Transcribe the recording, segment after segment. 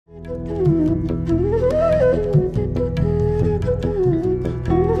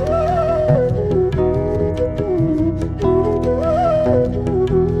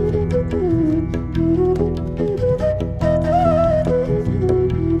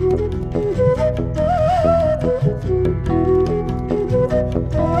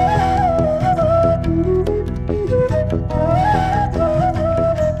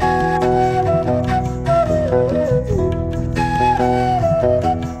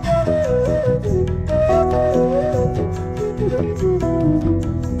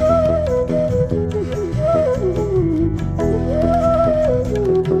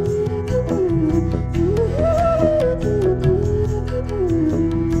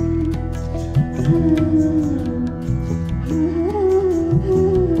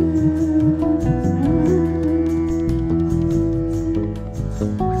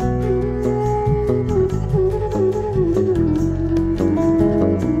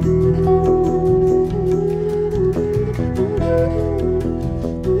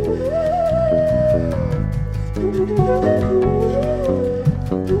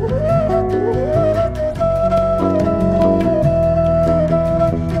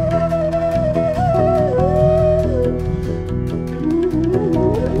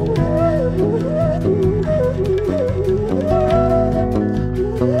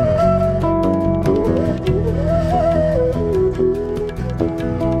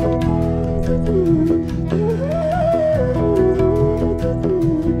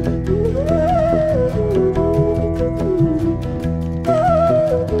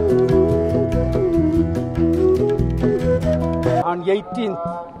On 18th,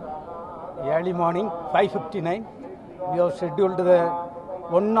 early morning, 5:59, we have scheduled the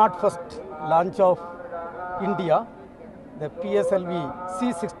 101st launch of India. The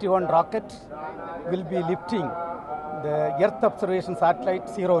PSLV-C61 rocket will be lifting the Earth Observation Satellite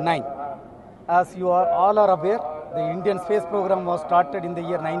 09. As you are all aware, the Indian space program was started in the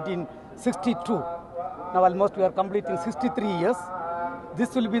year 1962. Now almost we are completing 63 years.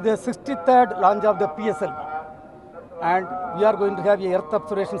 This will be the 63rd launch of the PSLV. And we are going to have a Earth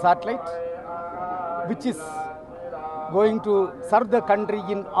Observation Satellite which is going to serve the country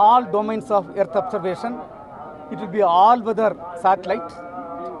in all domains of Earth observation. It will be all-weather satellite.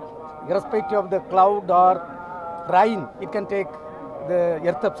 Irrespective of the cloud or rain, it can take the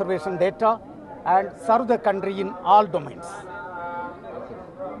Earth observation data and serve the country in all domains.